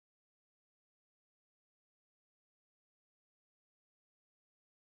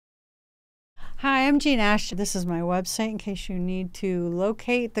Hi, I'm Jean Ash. This is my website in case you need to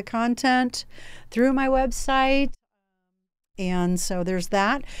locate the content through my website. And so there's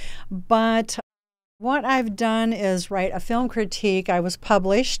that. But what I've done is write a film critique. I was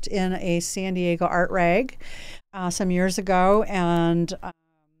published in a San Diego art rag some years ago, and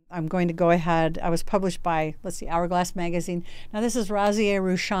I'm going to go ahead. I was published by, let's see, Hourglass Magazine. Now, this is Razieh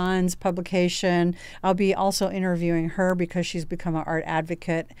Rushan's publication. I'll be also interviewing her because she's become an art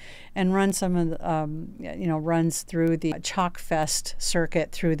advocate and runs some of the, runs through the Chalk Fest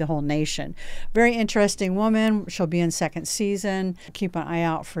circuit through the whole nation. Very interesting woman. She'll be in second season. Keep an eye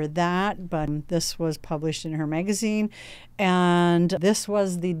out for that. But this was published in her magazine. And this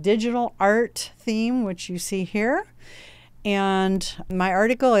was the digital art theme, which you see here. And my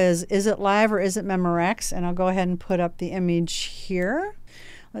article is it live or is it Memorex? And I'll go ahead and put up the image here.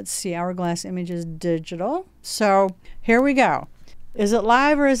 Let's see, Hourglass Images Digital. So here we go. Is it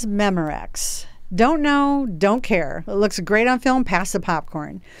live or is it Memorex? Don't know, don't care. It looks great on film, pass the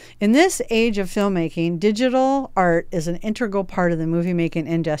popcorn. In this age of filmmaking, digital art is an integral part of the movie making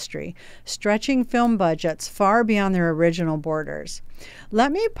industry, stretching film budgets far beyond their original borders.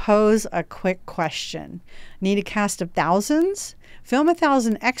 Let me pose a quick question. Need a cast of thousands? Film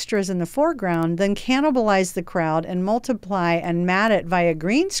 1,000 extras in the foreground, then cannibalize the crowd and multiply and mat it via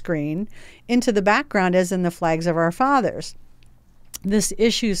green screen into the background as in the Flags of Our Fathers. This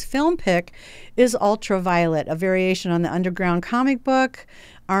issue's film pick is Ultraviolet, a variation on the underground comic book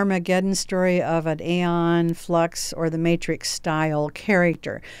Armageddon story of an Aeon, Flux, or the Matrix style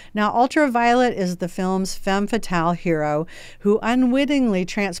character. Now, Ultraviolet is the film's femme fatale hero who unwittingly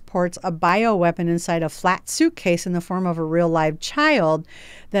transports a bioweapon inside a flat suitcase in the form of a real live child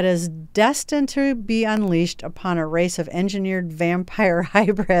that is destined to be unleashed upon a race of engineered vampire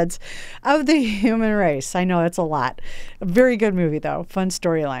hybrids of the human race. I know it's a lot. A very good movie, though. Fun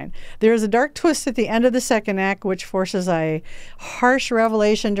storyline. There is a dark twist at the end of the second act, which forces a harsh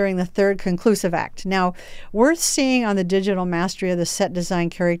revelation during the third conclusive act. Now, worth seeing on the digital mastery of the set design,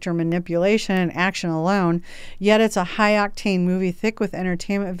 character manipulation, and action alone, yet it's a high-octane movie thick with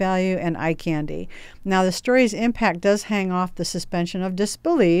entertainment value and eye candy. Now, the story's impact does hang off the suspension of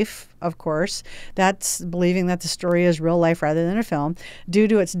disbelief, of course. That's believing that the story is real life rather than a film, due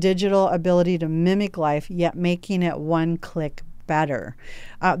to its digital ability to mimic life, yet making it one click better.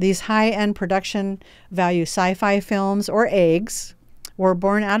 These high-end production value sci-fi films, or eggs, were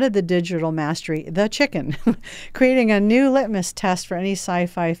born out of the digital mastery, the chicken, creating a new litmus test for any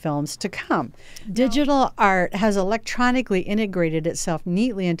sci-fi films to come. Digital art has electronically integrated itself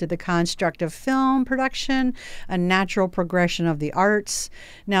neatly into the construct of film production, a natural progression of the arts.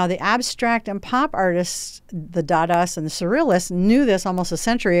 Now, the abstract and pop artists, the Dadaists and the Surrealists, knew this almost a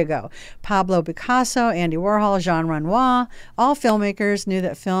century ago. Pablo Picasso, Andy Warhol, Jean Renoir, all filmmakers knew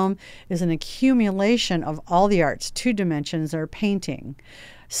that film is an accumulation of all the arts, two dimensions, or painting,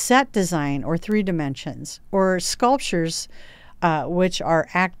 set design, or three dimensions, or sculptures, which are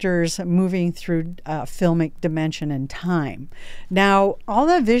actors moving through filmic dimension and time. Now, all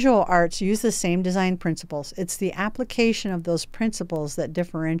the visual arts use the same design principles. It's the application of those principles that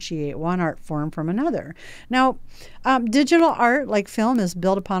differentiate one art form from another. Now, digital art, like film, is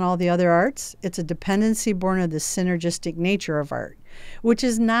built upon all the other arts. It's a dependency born of the synergistic nature of art, which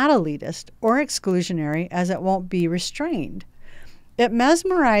is not elitist or exclusionary, as it won't be restrained. It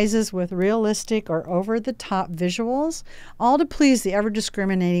mesmerizes with realistic or over-the-top visuals, all to please the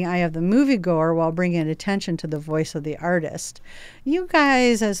ever-discriminating eye of the moviegoer while bringing attention to the voice of the artist. You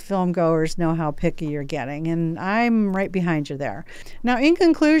guys, as filmgoers, know how picky you're getting, and I'm right behind you there. Now, in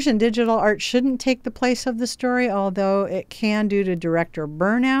conclusion, digital art shouldn't take the place of the story, although it can due to director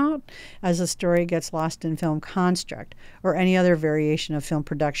burnout as the story gets lost in film construct or any other variation of film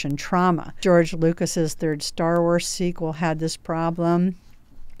production trauma. George Lucas's third Star Wars sequel had this problem.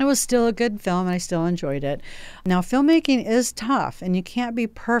 It was still a good film, and I still enjoyed it. Now, filmmaking is tough, and you can't be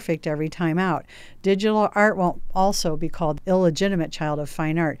perfect every time out. Digital art won't also be called illegitimate child of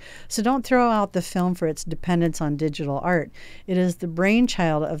fine art. So don't throw out the film for its dependence on digital art. It is the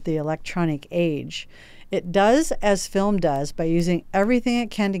brainchild of the electronic age. It does as film does by using everything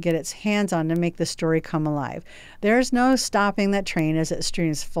it can to get its hands on to make the story come alive. There's no stopping that train as it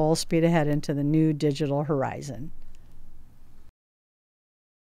streams full speed ahead into the new digital horizon.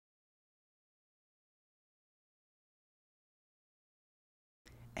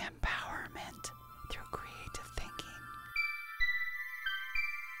 Empowerment through